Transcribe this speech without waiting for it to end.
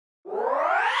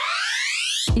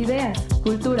Ideas,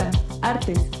 cultura,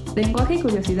 artes, lenguaje y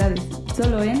curiosidades,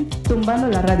 solo en Tumbando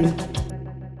la Radio.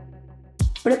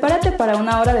 Prepárate para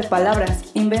una hora de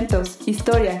palabras, inventos,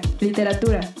 historia,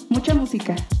 literatura, mucha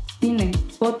música, cine,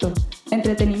 foto,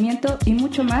 entretenimiento y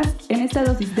mucho más en esta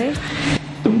dosis de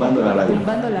Tumbando la Radio.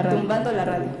 Tumbando la Radio. Tumbando la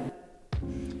Radio.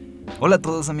 Hola a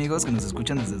todos amigos que nos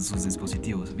escuchan desde sus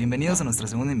dispositivos. Bienvenidos a nuestra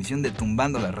segunda emisión de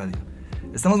Tumbando la Radio.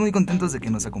 Estamos muy contentos de que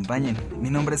nos acompañen. Mi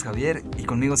nombre es Javier y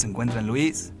conmigo se encuentran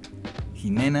Luis,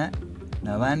 Jimena,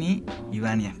 Navani y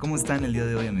Vania. ¿Cómo están el día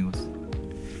de hoy, amigos?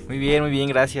 Muy bien,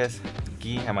 gracias.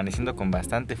 Aquí amaneciendo con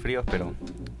bastante frío, pero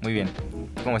muy bien.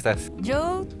 ¿Cómo estás?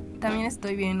 Yo también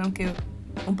estoy bien, aunque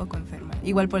un poco enferma,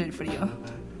 igual por el frío.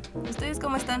 ¿Ustedes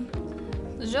cómo están?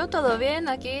 Yo todo bien,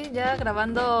 aquí ya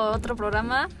grabando otro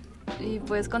programa y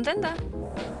pues contenta.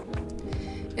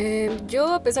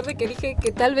 Yo, a pesar de que dije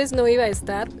que tal vez no iba a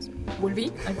estar,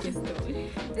 volví, aquí estoy.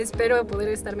 Espero poder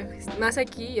estar más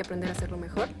aquí y aprender a hacerlo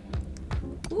mejor.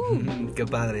 Qué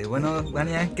padre. Bueno,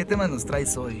 Vania, ¿qué tema nos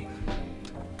traes hoy?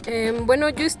 Bueno,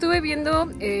 yo estuve viendo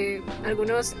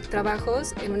algunos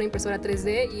trabajos en una impresora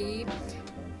 3D y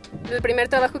el primer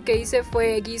trabajo que hice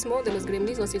fue Gizmo de los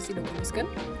Gremlins, no sé si lo conozcan.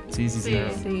 Sí. Sí.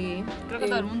 Creo que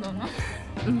todo el mundo, ¿no?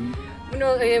 Bueno,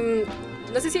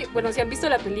 no sé si han visto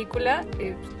la película,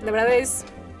 la verdad es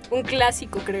un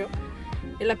clásico, creo.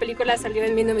 La película salió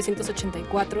en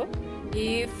 1984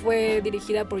 y fue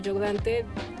dirigida por Joe Dante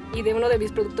y de uno de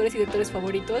mis productores y directores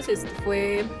favoritos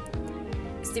fue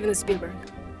Steven Spielberg.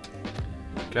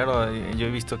 Claro, yo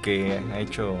he visto que ha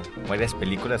hecho varias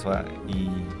películas y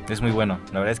es muy bueno.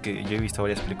 La verdad es que yo he visto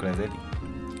varias películas de él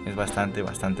y es bastante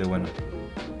bueno.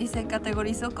 Y se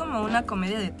categorizó como una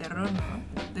comedia de terror, ¿no?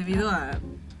 Debido a,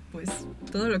 pues,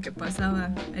 todo lo que pasaba,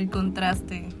 el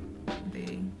contraste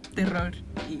de terror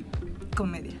y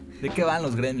comedia. ¿De qué van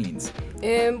los Gremlins?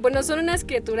 Bueno, son unas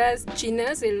criaturas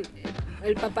chinas.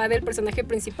 El papá del personaje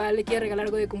principal le quiere regalar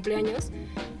algo de cumpleaños.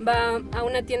 Va a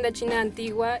una tienda china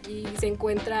antigua y se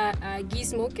encuentra a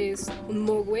Gizmo, que es un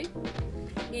mogwai.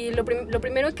 Y lo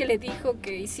primero que le dijo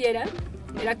que hiciera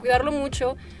era cuidarlo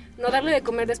mucho, no darle de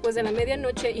comer después de la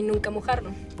medianoche y nunca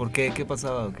mojarlo. ¿Por qué? ¿Qué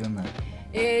pasaba o qué onda?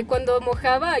 Cuando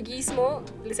mojaba a Gizmo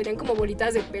le salían como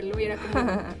bolitas de pelo y era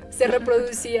como se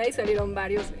reproducía y salieron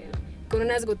varios con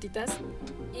unas gotitas.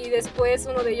 Y después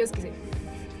uno de ellos que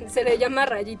se le llama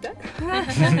Rayita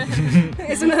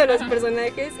es uno de los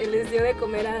personajes. Él les dio de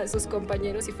comer a sus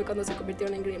compañeros y fue cuando se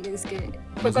convirtieron en Gremlins, que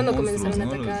fue los cuando monstruos,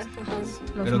 comenzaron ¿no? a atacar.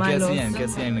 Los ¿Pero malos. qué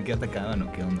hacían? ¿Qué atacaban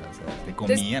o qué onda? O sea, ¿te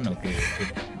comían o qué?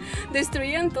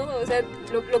 Destruían todo, o sea,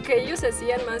 lo que ellos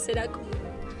hacían más era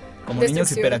Como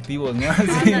niños hiperactivos, ¿no?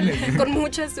 Así, con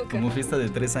mucha azúcar. como fiesta de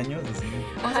 3 años, así.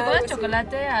 Como si fuera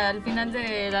chocolate al final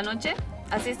de la noche,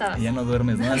 así estaba. Y ya no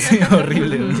duermes, ¿no? Así,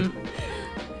 horrible.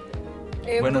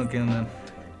 Bueno, ¿qué onda?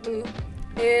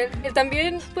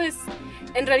 También, pues,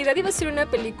 en realidad iba a ser una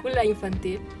película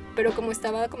infantil, pero como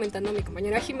estaba comentando mi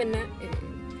compañera Jimena,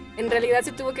 en realidad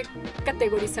se tuvo que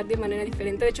categorizar de manera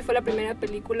diferente. De hecho, fue la primera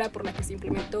película por la que se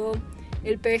implementó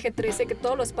el PG-13, que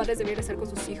todos los padres debían estar con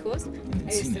sus hijos.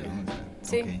 Sí.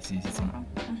 Sí. Okay, sí.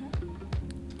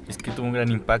 Es que tuvo un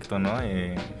gran impacto, ¿no? A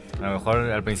lo mejor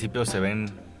al principio se ven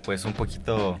pues un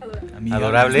poquito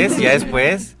adorables y ya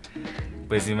después,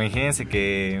 pues imagínense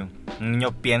que un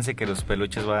niño piense que los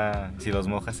peluches si los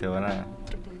mojas se van a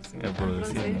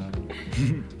reproducir, ¿no?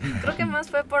 Creo que más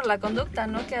fue por la conducta,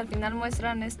 ¿no? Que al final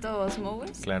muestran estos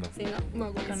moguis. Claro. Sí, ¿no?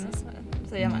 Mogwais. Con eso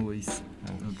se llaman.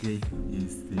 Ok,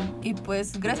 Y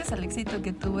pues gracias al éxito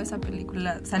que tuvo esa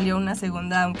película salió una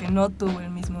segunda, aunque no tuvo el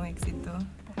mismo éxito,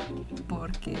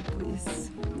 porque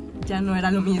pues ya no era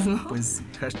lo mismo. Pues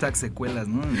 #secuelas,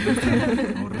 ¿no?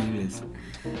 Horribles.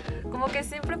 Como que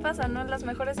siempre pasa, ¿no? Las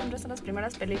mejores siempre son las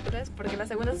primeras películas, porque las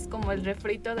segundas es como el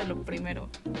refrito de lo primero.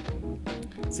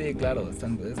 Sí, claro, es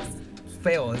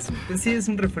feo, es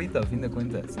un refrito a fin de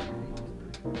cuentas.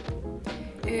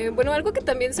 Bueno, algo que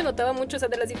también se notaba mucho, o sea,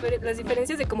 de las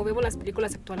diferencias de cómo vemos las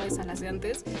películas actuales a las de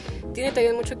antes, tiene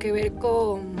también mucho que ver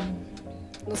con,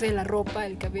 no sé, la ropa,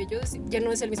 el cabello, ya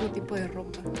no es el mismo tipo de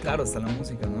ropa. Claro, hasta la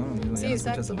música, ¿no? Sí, ya no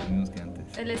exacto. escuchas a los mismos que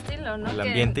antes. El estilo, ¿no? El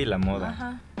ambiente y la moda.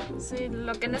 Ajá. Sí,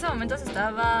 lo que en ese momento se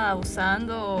estaba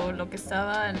usando, o lo que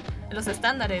estaba en los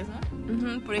estándares,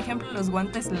 ¿no? Por ejemplo, los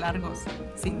guantes largos,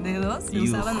 sin dedos, se Iu,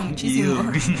 usaban muchísimo.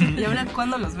 iu. Y ahora,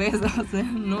 ¿cuándo los ves? O sea,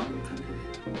 ¿no?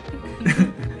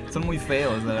 Son muy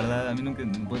feos, la verdad. A mí nunca,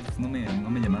 pues, no me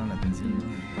llamaron la atención, ¿no?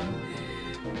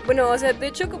 Bueno, o sea, de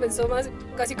hecho comenzó más,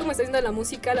 casi como está diciendo la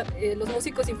música, los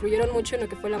músicos influyeron mucho en lo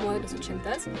que fue la moda de los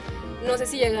 80s. No sé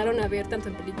si llegaron a ver tanto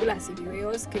en películas y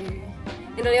videos que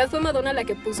En realidad fue Madonna la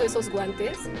que puso esos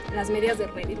guantes, las medias de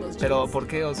red y los jeans. Pero ¿por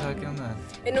qué? O sea, ¿qué onda?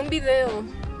 En un video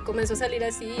comenzó a salir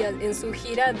así, en su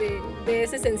gira de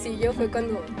ese sencillo fue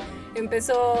cuando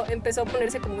empezó a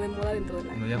ponerse como de moda dentro de la...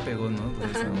 Bueno, ya pegó, ¿no? Toda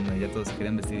esa onda, ya todos se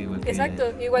querían vestir igual que Exacto,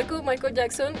 ella. igual que Michael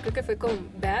Jackson, creo que fue con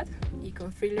Bad y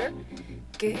con Thriller,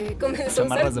 que comenzó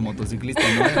Chamarras a usar... de motociclista,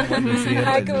 ¿no? Bueno, sí,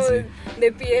 Ajá, como sí.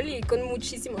 de piel y con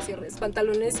muchísimos cierres,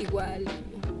 pantalones igual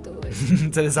y todo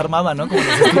eso. Se desarmaba, ¿no? Como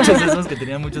los estuches esos que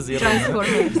tenían muchos cierres, ¿no?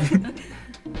 Transformers.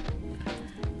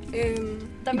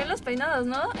 También los peinados,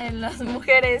 ¿no? En las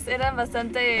mujeres eran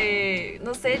bastante,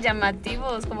 no sé,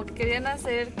 llamativos, como que querían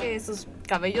hacer que sus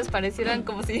cabellos parecieran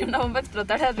como si una bomba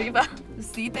explotara arriba.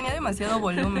 Sí, tenía demasiado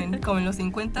volumen, como en los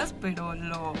 50s, pero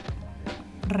lo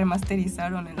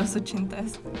remasterizaron en los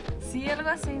 80s. Sí, algo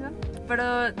así, ¿no?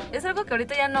 Pero es algo que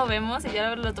ahorita ya no vemos y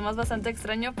ya lo tomas bastante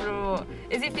extraño, pero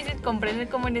es difícil comprender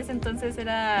cómo en ese entonces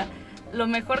era lo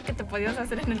mejor que te podías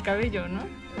hacer en el cabello, ¿no?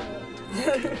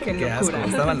 Qué asco,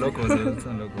 estaban locos,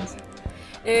 estaban locos.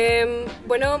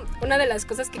 Bueno, una de las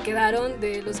cosas que quedaron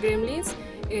de los Gremlins,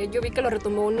 yo vi que lo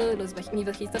retomó uno de mis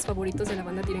bajistas favoritos de la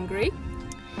banda, Tyrion Gray.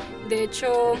 De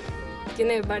hecho,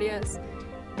 tiene varias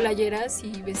playeras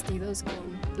y vestidos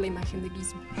con la imagen de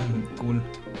Gizmo. Cool.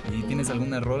 ¿Y tienes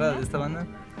alguna rola de esta banda?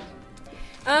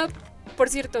 Ah, por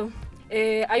cierto,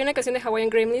 hay una canción de Hawaiian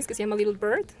Gremlins que se llama Little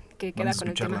Bird, que queda Vamos a con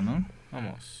el escucharla, tema. ¿no?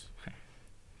 Vamos.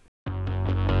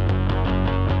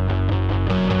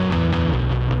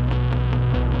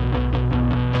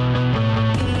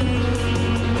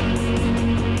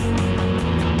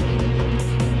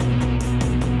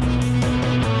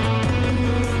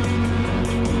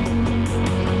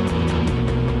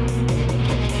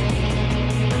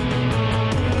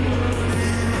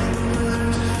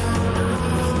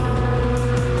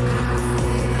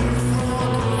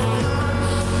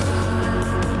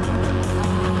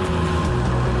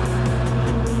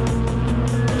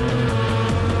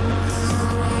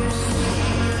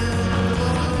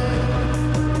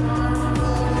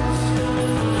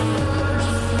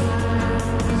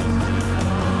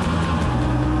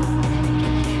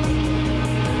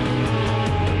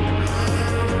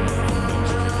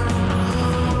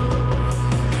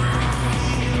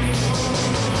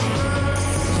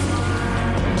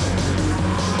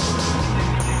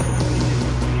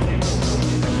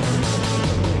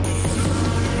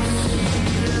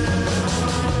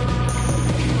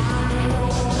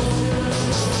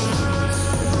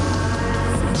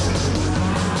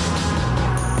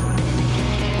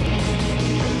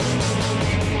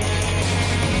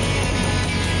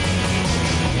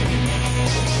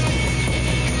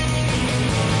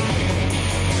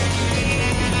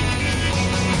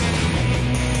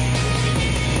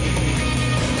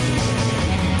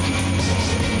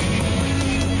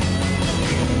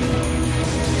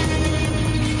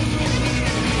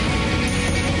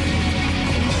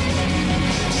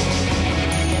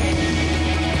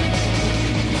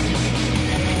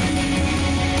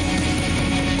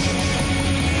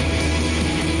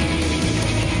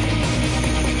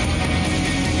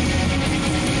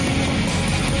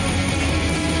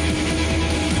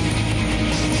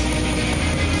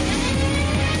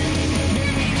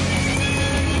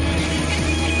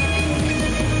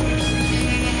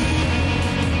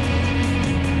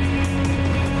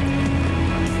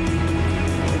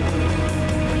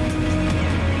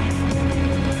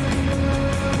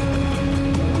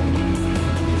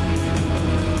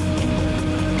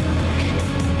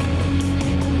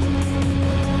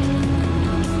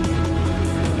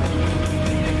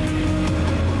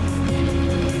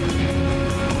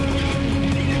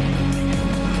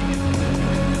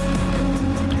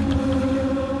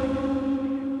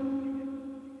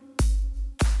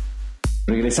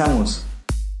 Regresamos.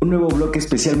 Un nuevo bloque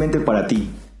especialmente para ti.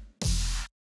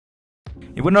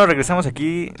 Y bueno, regresamos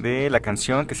aquí de la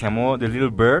canción que se llamó The Little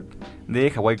Bird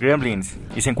de Hawaiian Gremlins.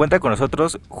 Y se encuentra con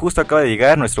nosotros, justo acaba de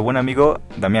llegar nuestro buen amigo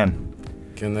Damián.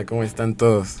 ¿Qué onda? ¿Cómo están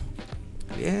todos?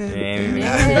 Bien.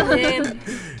 Bien.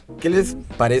 ¿Qué les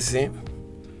parece?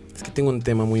 Es que tengo un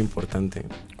tema muy importante,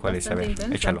 ¿Cuál es? A ver, Bastante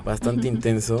intenso. échalo. bastante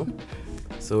intenso,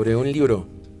 sobre un libro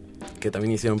que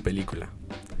también hicieron película.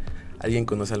 ¿Alguien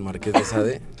conoce al Marqués de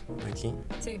Sade? Aquí.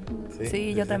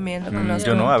 Sí, yo también lo conozco.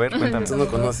 Yo no, a ver, cuéntame. ¿Tú no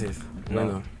conoces? No.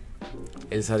 Bueno,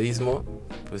 el sadismo,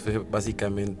 pues fue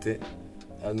básicamente...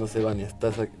 no sé, Vania,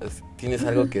 tienes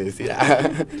algo que decir.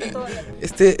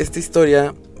 Esta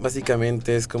historia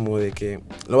básicamente es como de que,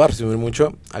 lo voy a resumir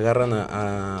mucho, agarran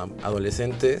a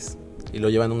adolescentes y lo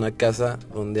llevan a una casa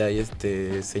donde hay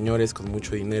señores con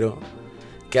mucho dinero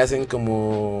que hacen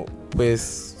como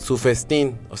pues su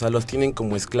festín, o sea, los tienen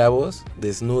como esclavos,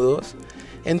 desnudos,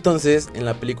 Entonces, en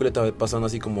la película te pasan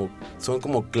así como, son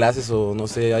como clases o no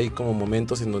sé, hay como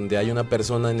momentos en donde hay una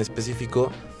persona en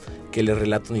específico que le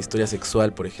relata una historia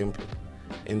sexual, por ejemplo.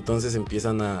 Entonces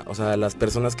empiezan o sea, las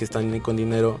personas que están con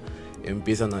dinero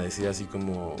empiezan a decir así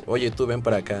como, oye, tú ven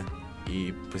para acá.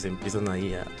 Y pues empiezan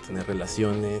ahí a tener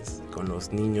relaciones con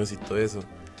los niños y todo eso.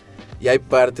 Y hay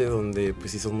partes donde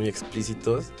pues sí son muy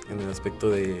explícitos en el aspecto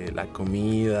de la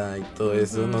comida y todo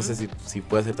eso. No sé si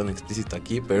puede ser tan explícito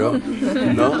aquí, pero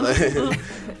no.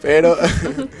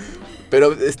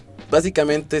 pero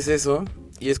básicamente es eso.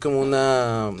 Y es como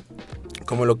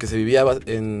como lo que se vivía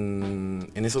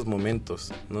en esos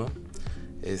momentos, ¿no?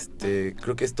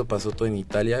 Creo que esto pasó todo en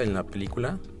Italia, en la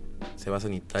película. Se basa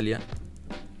en Italia.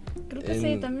 Creo que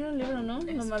sí, también un libro, ¿no?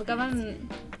 Lo marcaban...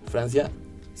 ¿Francia?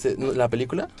 ¿La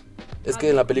película? Es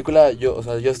que en la película, yo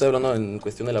estoy hablando en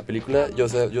cuestión de la película, yo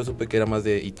supe que era más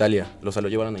de Italia, o sea, lo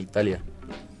llevaron a Italia.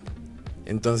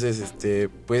 Entonces,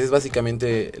 pues es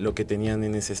básicamente lo que tenían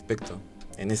en ese aspecto,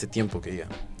 en ese tiempo que diga,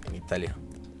 en Italia.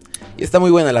 Y está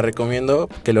muy buena, la recomiendo,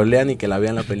 que lo lean y que la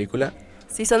vean la película.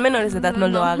 Si son menores de edad, no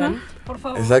lo hagan. Por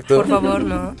favor. Exacto. Por favor,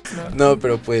 no. No,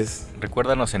 pero pues...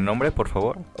 Recuérdanos el nombre, por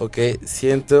favor. Ok,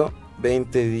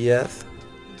 120 días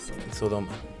en Sodoma.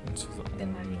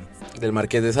 Del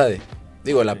Marqués de Sade.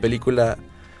 Digo, la película...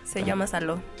 Se llama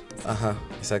Saló. Ajá,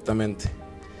 exactamente.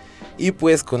 Y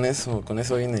pues con eso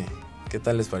vine. ¿Qué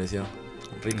tal les pareció?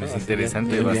 Rico. Es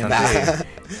interesante, bien. Bastante.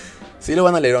 ¿Sí lo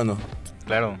van a leer o no?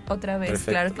 Claro. Otra vez,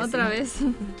 Perfecto. claro que Otra sí. vez.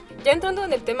 Ya entrando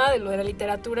en el tema de lo de la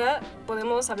literatura,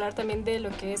 podemos hablar también de lo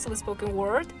que es el spoken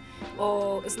word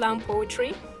o slam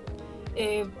poetry.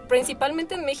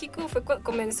 Principalmente en México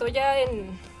comenzó ya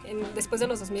después de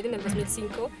los 2000, en el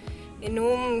 2005, en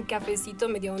un cafecito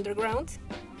medio underground.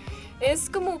 Es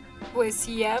como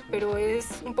poesía, pero es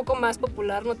un poco más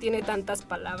popular, no tiene tantas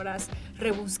palabras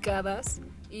rebuscadas.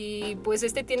 Y pues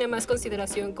tiene más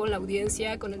consideración con la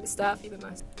audiencia, con el staff y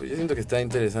demás. Pues yo siento que está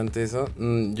interesante eso.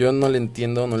 Yo no le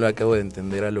entiendo, no le acabo de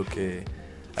entender a lo que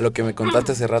me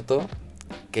contaste hace rato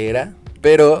que era,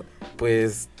 pero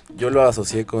pues yo lo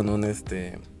asocié con un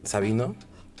Sabino.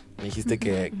 Me dijiste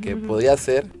que podía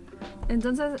ser.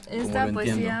 Entonces, esta lo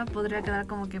poesía entiendo. podría quedar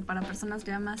como que para personas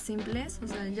ya más simples, o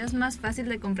sea, ya es más fácil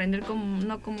de comprender,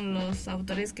 no como los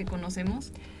autores que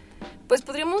conocemos. Pues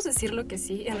podríamos decirlo que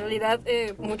sí. En realidad,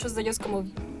 muchos de ellos,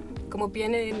 como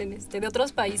vienen de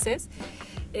otros países,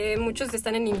 muchos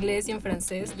están en inglés y en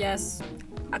francés.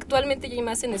 Actualmente ya hay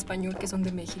más en español que son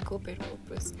de México, pero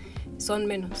pues son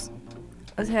menos.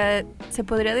 O sea, se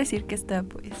podría decir que está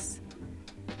pues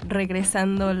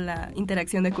regresando la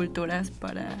interacción de culturas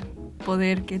para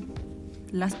poder que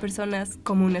las personas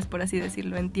comunes, por así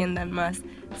decirlo, entiendan más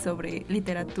sobre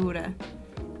literatura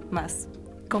más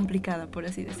complicada, por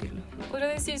así decirlo. Podría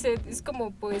decirse, es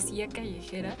como poesía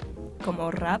callejera.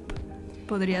 Como rap,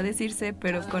 podría decirse,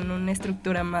 pero con una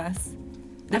estructura más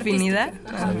definida.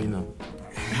 Sabino.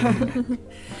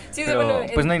 Sí, Pero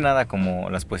pues no hay nada como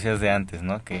las poesías de antes,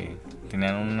 ¿no? Que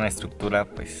tenían una estructura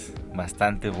pues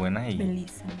bastante buena y...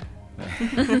 Belísima.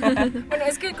 Bueno,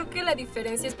 es que creo que la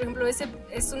diferencia es, por ejemplo,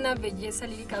 es una belleza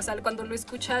lírica, o sea, cuando lo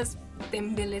escuchas te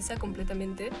embeleza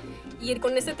completamente y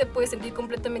con te puedes sentir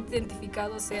completamente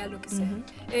identificado, sea lo que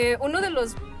sea. Uno de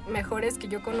los mejores que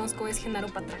yo conozco es Genaro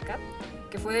Patraca,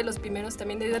 que fue de los primeros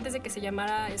también, desde antes de que se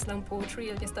llamara Slam Poetry,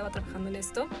 él ya estaba trabajando en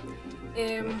esto.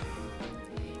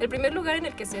 El primer lugar en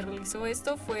el que se realizó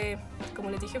esto fue,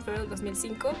 como les dije, en febrero del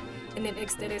 2005, en el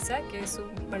Ex Teresa, que es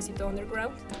un barcito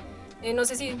underground. No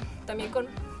sé si también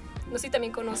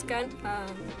conozcan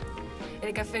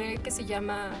el café que se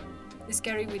llama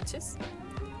Scary Witches.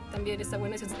 También está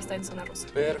bueno, está en Zona Rosa.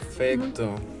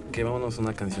 Perfecto. Que vámonos a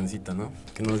una cancioncita, ¿no?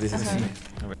 ¿Qué nos dices? Ajá.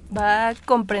 Va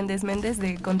con Prendes Méndez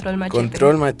de Control Machete.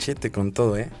 Control Machete con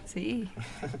todo, ¿eh? Sí.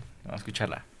 Vamos a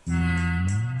escucharla.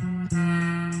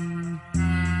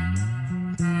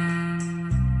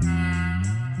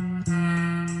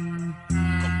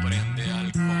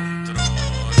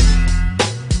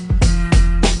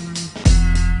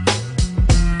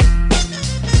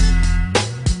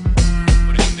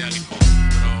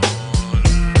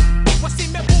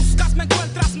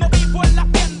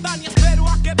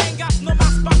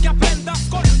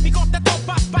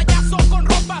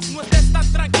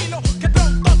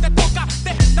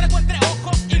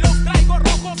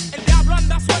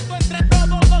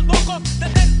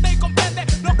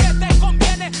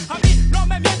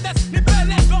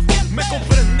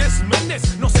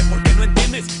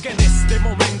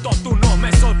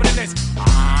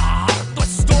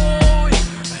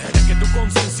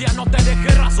 No te deje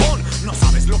razón. No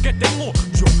sabes lo que tengo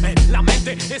yo en la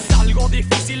mente. Es algo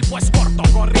difícil, pues corto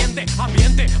corriente,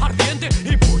 ambiente ardiente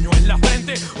y puño en la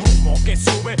frente. Humo que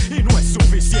sube y no es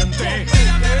suficiente.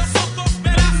 Mírame los ojos,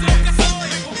 verás lo que soy.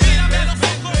 Mírame los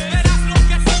ojos, verás lo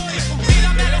que soy.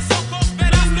 Mírame los ojos,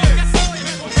 verás lo que soy.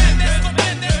 Me comprendes,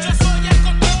 comprendes, yo soy el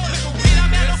control.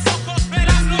 Mírame los ojos,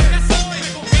 verás lo que soy.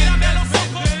 Mírame los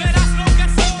ojos, verás lo que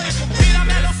soy.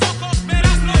 Mírame los ojos,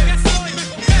 verás lo que soy. Me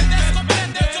comprendes,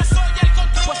 comprendes, yo soy el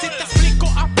control. Pues si te explico,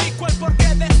 aplico el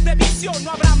porqué de este vicio.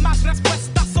 No habrá más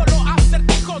respuestas, solo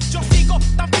acertijos. Yo sigo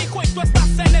tan fijo y tú estás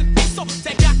en el piso.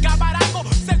 Sé que acabará algo,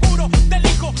 seguro te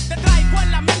elijo. Te traigo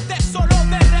en la mente, solo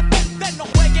de repente. No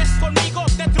juegues conmigo,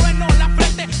 te trueno la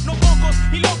frente. No pocos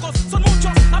y locos, son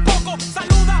muchos a poco.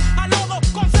 Saluda al lodo,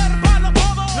 consérvalo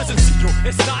todo. No es sencillo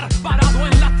estar parado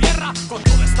en la tierra con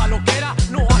toda esta loquera.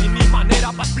 No hay ni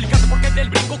manera para explicarte por qué del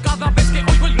brinco cada vez que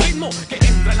oigo el ritmo que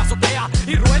entra en la azotea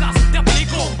y ruedas te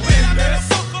aplico. Mírame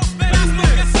los ojos, verás lo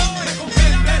que soy.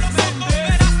 Mírame los ojos,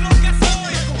 verás lo que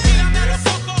soy. Mírame los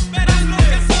ojos, verás lo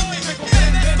que soy. Me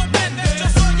comprendes, comprendes, yo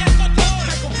soy el control.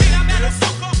 Mírame los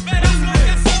ojos, verás lo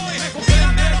que soy.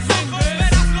 Mírame los ojos,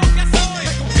 verás lo que soy.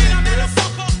 Mírame los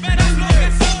ojos, verás lo que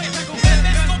soy. Me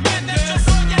comprendes, comprendes, yo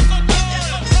soy el control.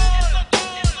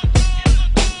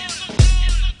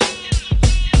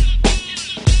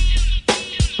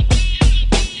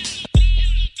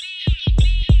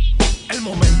 El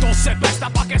momento se presta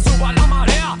pa' que suba la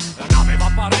marea. La nave va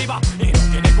para arriba y no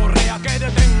tiene correa que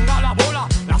detenga la bola.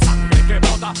 La sangre que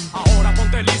brota, ahora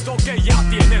ponte listo que ya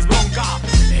tienes bronca.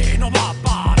 Y no va a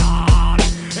parar.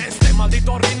 Este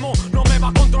maldito ritmo no me va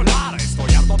a controlar.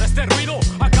 Estoy harto de este ruido,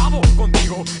 acabo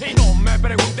contigo. Y no me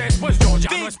preguntes, pues yo ya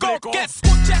no explico. Que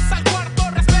escuches al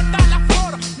cuarto, respeta la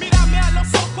flor. Mírame a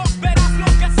los ojos, verás lo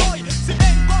que soy. Si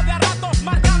vengo de a ratos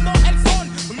marcando el sol,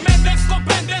 me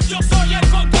descomprendes, yo soy el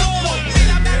control.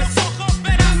 Mírame a los ojos,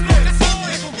 verás lo que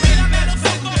soy. Mírame a los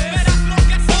ojos, verás lo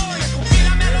que soy.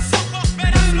 Mírame a los ojos,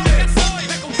 verás lo que soy.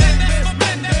 Me comprendes,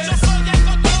 comprendes, yo soy el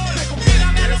control.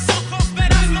 Mírame a los ojos,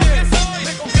 verás lo que soy.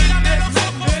 Mírame a los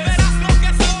ojos, verás lo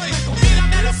que soy.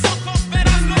 Mírame a los ojos,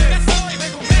 verás lo que soy. Me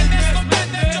comprendes,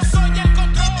 comprendes, yo soy el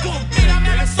control. Mírame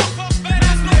a los ojos,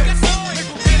 verás lo que soy.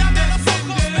 Mírame a los ojos,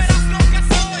 verás lo que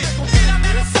soy. Mírame a los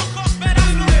ojos, verás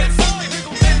lo que soy.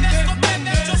 Me comprendes,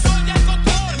 comprendes, yo soy el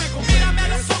control. Mírame a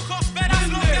los ojos, verás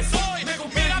lo que soy.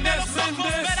 Mírame a los ojos,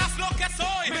 verás lo que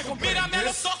soy. Mírame a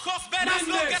los ojos, verás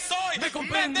lo que soy. Me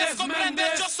comprendes, comprendes,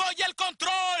 yo soy el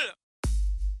control.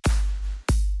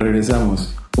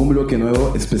 Regresamos. Un bloque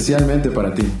nuevo especialmente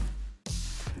para ti.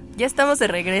 Ya estamos de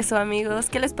regreso, amigos.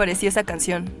 ¿Qué les pareció esa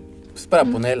canción? Pues para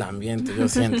poner el ambiente, yo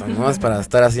siento, ¿no? Es para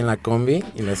estar así en la combi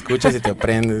y la escuchas y te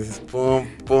aprendes. Pum,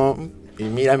 pum. Y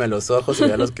mírame a los ojos y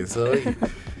vea los que soy.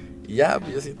 Y ya,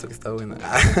 yo siento que está buena.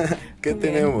 ¿Qué Bien.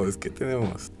 tenemos? ¿Qué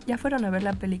tenemos? ¿Ya fueron a ver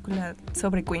la película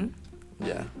sobre Queen?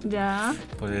 Ya. Ya.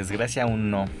 Por desgracia aún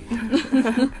no.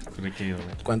 Pero he querido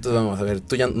ver. ¿Cuántos vamos a ver?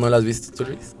 ¿Tú ya no la has visto, tú,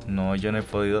 Luis? No, yo no he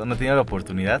podido, no he tenido la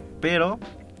oportunidad, pero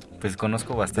pues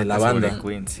conozco bastante De la banda, sobre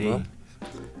Queen, sí. ¿no?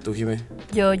 ¿Tú, Jimé?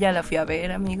 Yo ya la fui a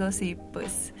ver, amigos, y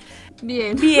pues...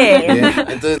 Bien. Bien. Bien.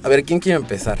 Entonces, a ver, ¿quién quiere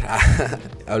empezar a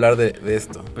hablar de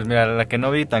esto? Pues mira, la que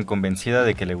no vi tan convencida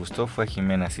de que le gustó fue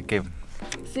Jimena, así que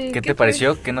Sí, ¿qué te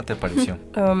pareció? ¿Qué no te pareció?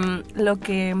 Lo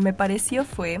que me pareció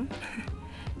fue...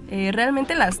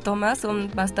 realmente las tomas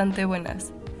son bastante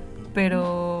buenas,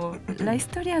 pero la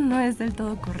historia no es del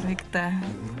todo correcta.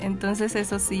 Entonces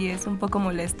eso sí es un poco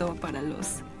molesto para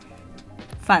los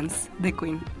fans de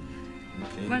Queen.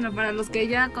 Bueno, para los que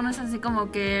ya conocen así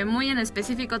como que muy en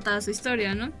específico toda su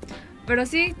historia, ¿no? Pero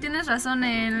sí, tienes razón,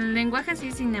 el lenguaje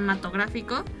así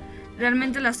cinematográfico,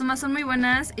 realmente las tomas son muy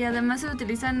buenas y además se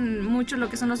utilizan mucho lo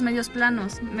que son los medios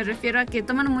planos. Me refiero a que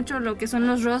toman mucho lo que son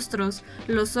los rostros,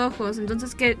 los ojos,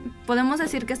 entonces que podemos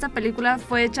decir que esta película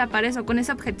fue hecha para eso, con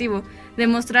ese objetivo, de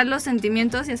mostrar los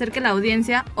sentimientos y hacer que la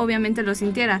audiencia obviamente lo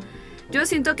sintiera. Yo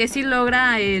siento que sí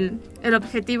logra el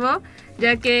objetivo,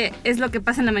 ya que es lo que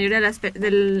pasa en la mayoría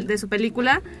de su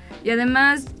película. Y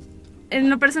además, en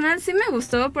lo personal sí me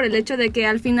gustó por el hecho de que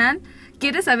al final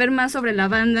quieres saber más sobre la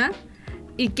banda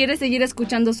y quieres seguir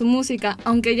escuchando su música,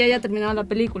 aunque ya haya terminado la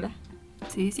película.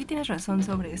 Sí, sí tienes razón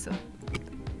sobre eso.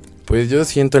 Pues yo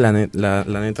siento la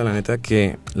neta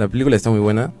que la película está muy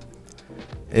buena.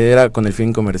 Era con el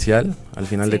fin comercial, al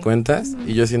final de cuentas,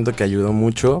 y yo siento que ayudó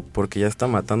mucho porque ya está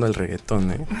matando el reggaetón,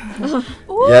 ¿eh?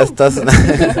 Ya estás...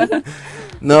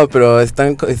 No, pero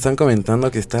están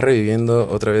comentando que está reviviendo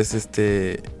otra vez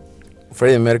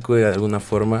Freddie Mercury de alguna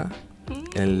forma.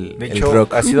 De hecho,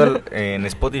 rock. ha sido en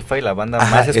Spotify la banda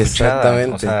más escuchada,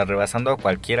 exactamente. o sea, rebasando a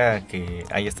cualquiera que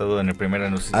haya estado en el primer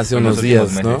anuncio. Hace unos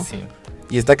días, ¿no? Sí.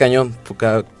 Y está cañón,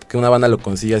 porque que una banda lo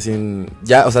consiga así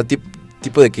ya, o sea,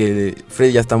 tipo de que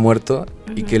Freddy ya está muerto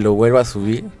y que lo vuelva a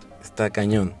subir, está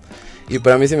cañón. Y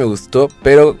para mí sí me gustó,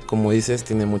 pero como dices,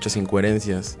 tiene muchas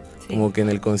incoherencias. Sí. Como que en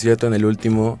el concierto, en el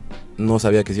último, no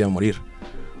sabía que se iba a morir.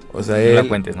 O sea, no la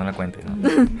cuentes. No,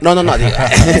 diga.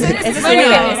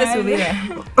 Esa es su vida.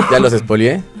 Ya los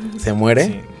spoileé, se muere,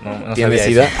 sí, no tiene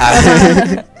SIDA.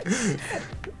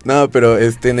 No, pero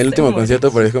en el último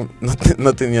concierto, por ejemplo,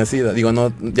 no tenía SIDA. Digo,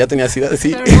 no, ya tenía SIDA,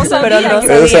 sí. Pero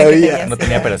no sabía. No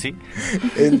tenía, pero sí.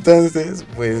 Entonces,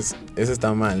 pues, eso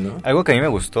está mal, ¿no? Algo que a mí me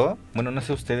gustó, bueno, no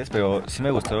sé ustedes, pero sí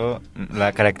me gustó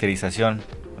la caracterización.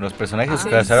 Los personajes que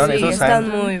casaron, sí,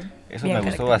 eso me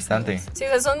gustó bastante. Sí, o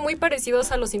sea, son muy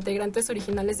parecidos a los integrantes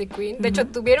originales de Queen. De hecho,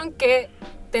 tuvieron que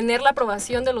tener la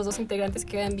aprobación de los dos integrantes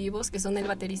que quedan vivos, que son el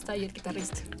baterista y el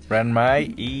guitarrista. Brian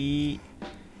May y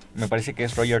me parece que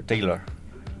es Roger Taylor.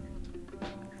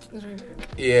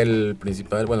 Y el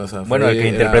principal, bueno, o sea, el que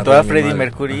interpretó a Freddie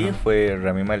Mercury fue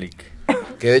Rami Malek.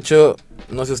 Que de hecho,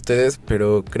 no sé ustedes,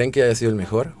 pero ¿creen que haya sido el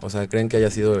mejor? O sea, ¿creen que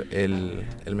haya sido el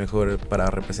mejor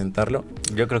para representarlo?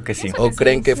 Yo creo que sí. ¿O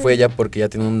creen que fue ya porque ya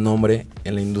tiene un nombre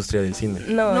en la industria del cine?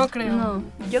 No creo. No.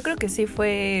 Yo creo que sí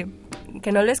fue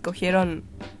que no le escogieron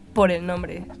por el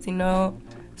nombre, sino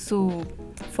su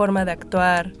forma de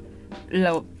actuar,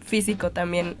 lo físico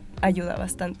también ayuda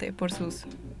bastante por sus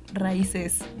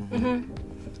raíces.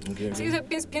 Okay. Sí,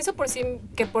 pienso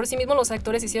que por sí mismos los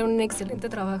actores hicieron un excelente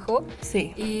trabajo.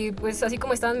 Sí. Y pues así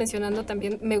como estaban mencionando,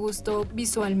 también me gustó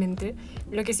visualmente.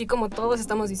 Lo que sí, como todos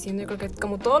estamos diciendo, yo creo que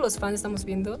como todos los fans estamos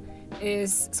viendo,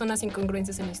 son las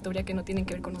incongruencias en la historia que no tienen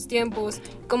que ver con los tiempos,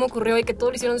 cómo ocurrió y que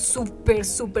todo lo hicieron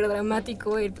súper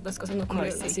dramático y las cosas no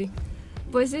ocurrieron así.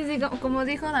 Pues sí, como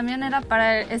dijo Damián, era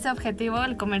para ese objetivo,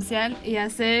 el comercial, y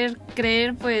hacer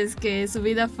creer pues que su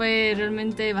vida fue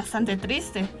realmente bastante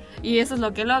triste, y eso es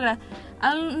lo que logra.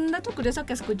 Un dato curioso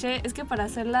que escuché es que para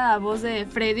hacer la voz de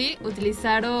Freddy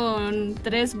utilizaron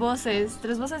tres voces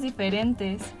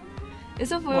diferentes.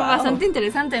 Eso fue bastante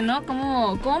interesante, ¿no?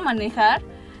 Cómo manejar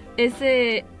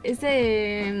ese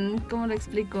 ¿cómo lo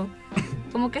explico?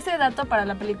 Como que ese dato para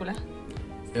la película.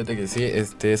 Fíjate que sí,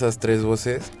 esas tres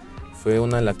voces fue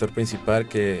una el actor principal,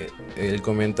 que él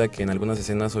comenta que en algunas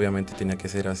escenas obviamente tenía que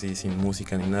ser así sin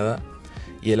música ni nada,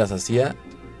 y él las hacía,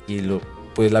 y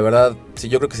pues la verdad sí,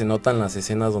 yo creo que se notan las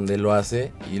escenas donde él lo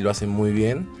hace y lo hace muy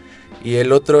bien. Y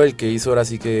el otro, el que hizo ahora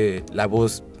sí que la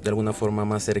voz de alguna forma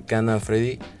más cercana a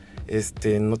Freddy,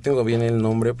 no tengo bien el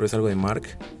nombre, pero es algo de Mark,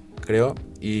 creo,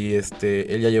 y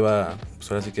él ya lleva pues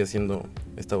ahora sí que haciendo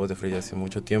esta voz de Freddy hace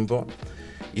mucho tiempo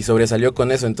y sobresalió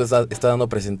con eso. Entonces está dando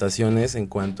presentaciones en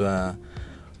cuanto a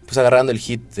pues agarrando el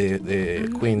hit de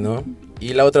Queen, ¿no?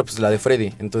 Y la otra pues la de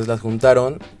Freddy. Entonces las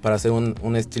juntaron para hacer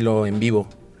un estilo en vivo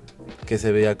que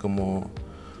se vea como,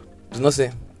 pues no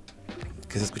sé,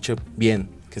 que se escuche bien,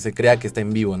 que se crea que está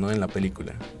en vivo, ¿no? En la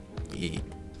película. Y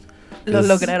Lo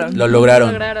lograron. Lo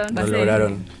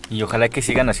lograron. Y ojalá que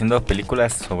sigan haciendo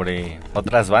películas sobre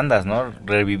otras bandas, ¿no?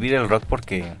 Revivir el rock,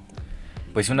 porque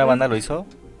pues si una banda lo hizo,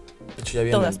 de hecho, ya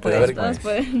viene, todas pueden.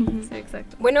 Sí,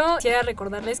 exacto. Bueno, quisiera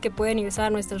recordarles que pueden ingresar a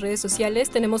nuestras redes sociales.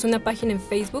 Tenemos una página en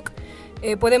Facebook.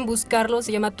 Pueden buscarlo,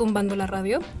 se llama Tumbando la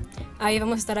Radio. Ahí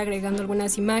vamos a estar agregando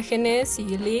algunas imágenes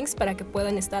y links para que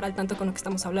puedan estar al tanto con lo que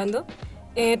estamos hablando.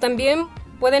 También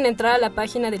pueden entrar a la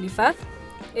página del IFAD.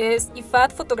 Es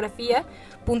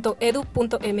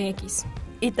ifadfotografía.edu.mx.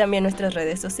 Y también nuestras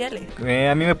redes sociales.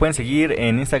 A mí me pueden seguir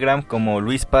en Instagram como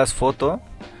Luis Paz Foto.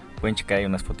 Pueden checar ahí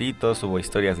unas fotitos, subo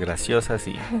historias graciosas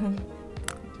y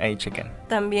ahí chequen.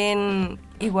 También,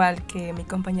 igual que mi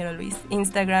compañero Luis,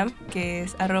 Instagram, que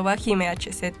es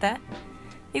 @jimehz.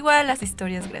 Igual las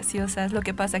historias graciosas, lo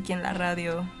que pasa aquí en la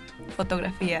radio,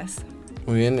 fotografías.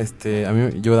 Muy bien, a mí,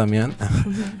 yo Damián,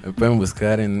 me pueden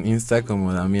buscar en Insta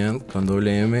como Damián con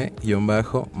 _M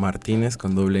Martínez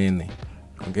con _N.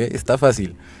 ¿Ok? Está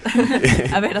fácil.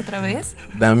 A ver, otra vez.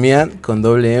 Damián con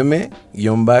 _M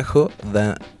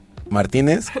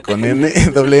Martínez con N,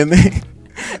 _N.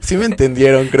 Sí me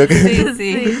entendieron, creo que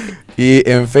sí. Y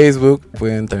en Facebook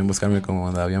pueden también buscarme como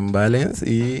Damián Valens,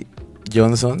 y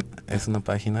Johnson es una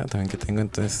página también que tengo,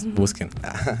 entonces busquen.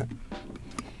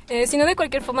 Si no, de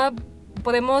cualquier forma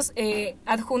podemos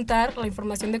adjuntar la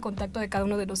información de contacto de cada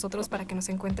uno de nosotros para que nos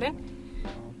encuentren.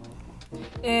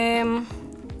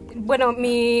 Bueno,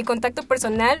 mi contacto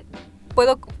personal,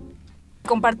 puedo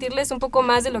compartirles un poco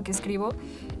más de lo que escribo.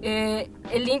 El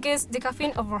link es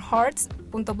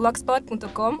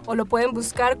thecoffinofourhearts.blogspot.com, o lo pueden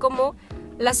buscar como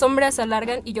Las sombras se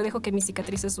alargan y yo dejo que mis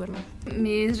cicatrices duerman.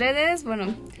 Mis redes,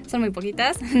 bueno, son muy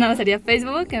poquitas. Nada, sería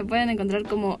Facebook, que me pueden encontrar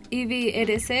como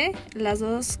IVRC, las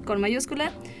dos con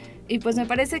mayúscula. Y pues me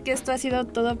parece que esto ha sido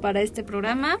todo para este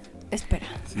programa. Espera.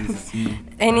 Sí.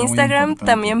 En Muy Instagram importante.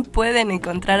 también pueden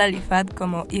encontrar al IFAD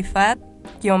como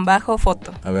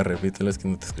IFAD-foto. A ver, repítelo, es que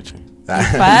no te escuché.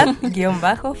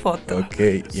 IFAD-foto. Ok,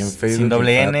 y en Facebook. Sin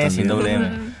doble IFAD N, sin también. doble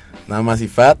M. Nada más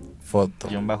IFAD, foto.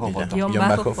 Guión bajo Y ya. foto. Guión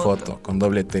bajo foto, con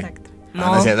doble T. Exacto.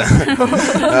 No es cierto.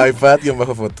 No, IFAD, guión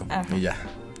bajo foto. Ajá. Y ya.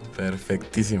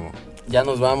 Perfectísimo. Ya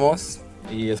nos vamos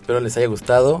y espero les haya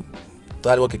gustado.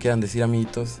 ¿Todo algo que quieran decir,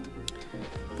 amiguitos?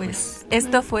 Pues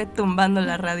esto fue Tumbando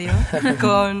la Radio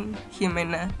con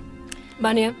Jimena,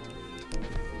 Vania.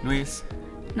 Luis.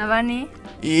 Navani.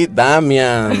 Y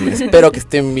Damian. Espero que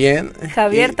estén bien.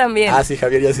 Javier Y- también. Ah, sí,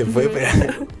 Javier ya se fue.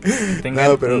 Pero... Tengan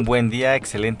No, pero- un buen día,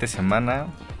 excelente semana.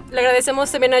 Le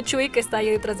agradecemos también a Chuy, que está ahí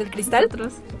detrás del cristal.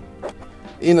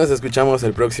 Y nos escuchamos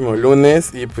el próximo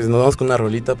lunes. Y pues nos vamos con una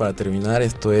rolita para terminar.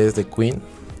 Esto es de Queen.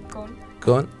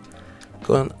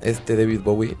 Con David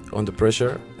Bowie, Under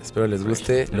Pressure. Espero les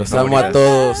guste. Los amo a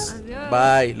todos. Adiós.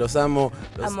 Bye. Los amo.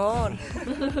 Amor.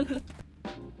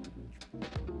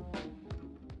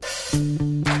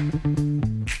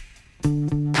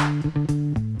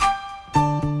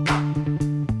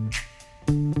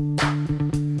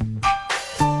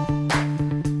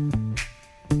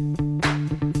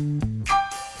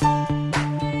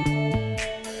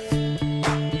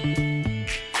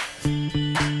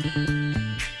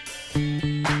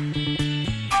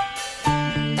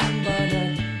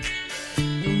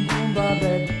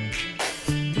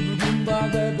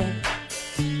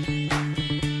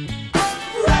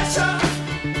 Pressure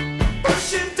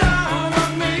pushing down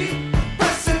on me,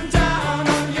 pressing down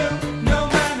on you. No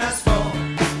man has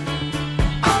fallen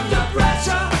under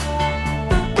pressure.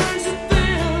 The brings a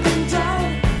building down,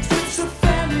 strips a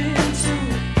family in two,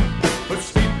 puts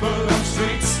people on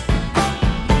streets.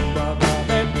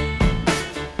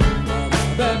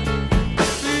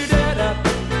 Eat it up,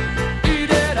 eat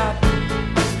it up.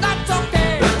 That's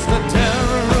okay. That's the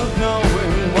terror of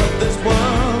knowing what this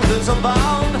world is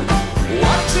about.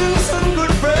 Watching some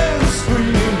good friends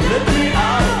scream, let me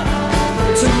out.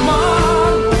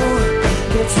 Tomorrow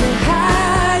gets me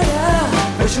higher.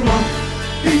 Pressure on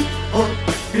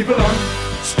people on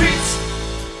streets.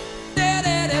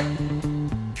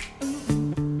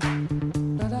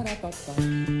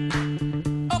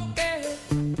 Okay.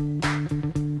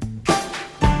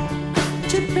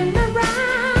 Tipping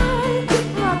around, keep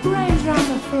my brains round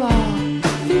the floor.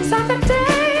 These are the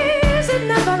days it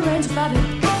never rains, but it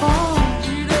falls.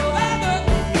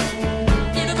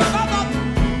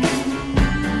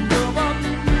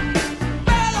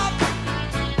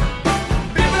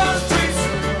 People on streets.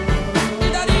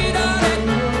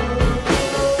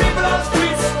 People on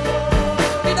streets.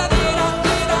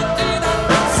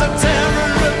 It's the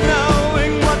terror of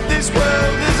knowing what this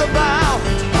world is about.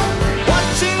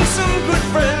 Watching some good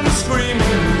friends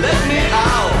screaming, let me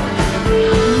out.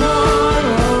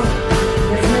 Tomorrow,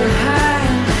 let me high.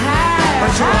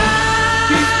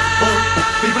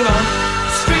 People on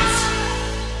streets.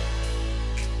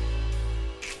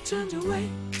 Turned away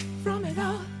from it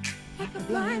all like a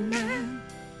blind man.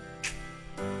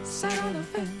 Sat on the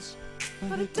fence,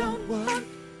 but it don't work.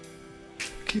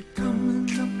 Keep coming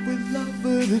up with love,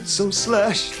 but it's so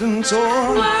slashed and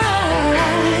torn.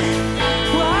 Why?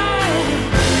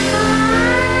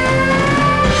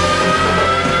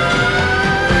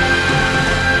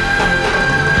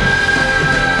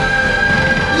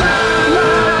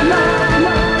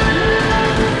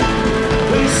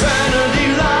 Insanity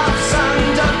loves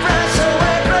under pressure,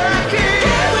 we're breaking.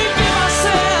 Can we give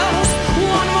ourselves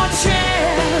one more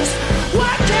chance?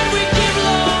 Why can't we give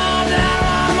love that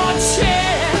one more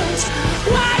chance?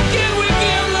 Why can't we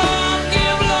give love,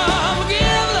 give love,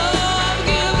 give love,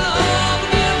 give love,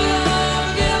 give love,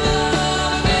 give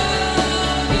love,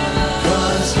 give love?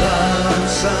 'Cause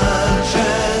love's such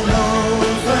an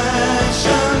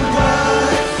old-fashioned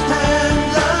word, and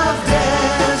love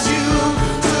dares you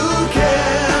to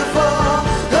care for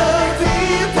the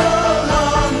people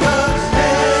on the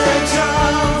edge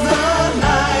of the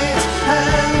night,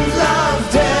 and love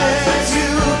dares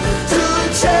you to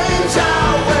change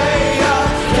our way of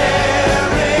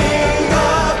caring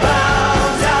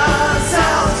about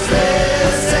ourselves.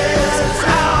 This is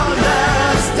our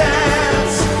last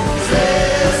dance.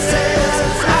 This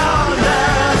is our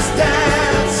last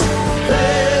dance.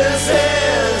 This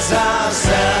is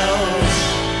ourselves.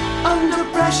 Under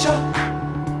pressure.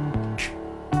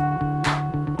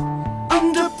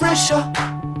 Under pressure.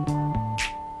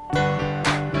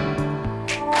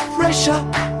 Pressure.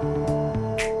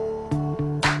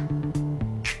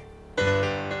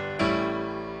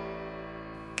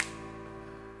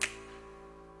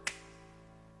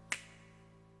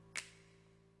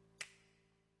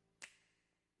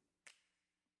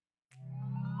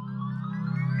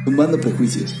 Tumbando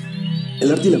prejuicios.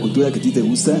 El arte y la cultura que a ti te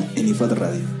gusta en IFAD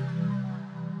Radio.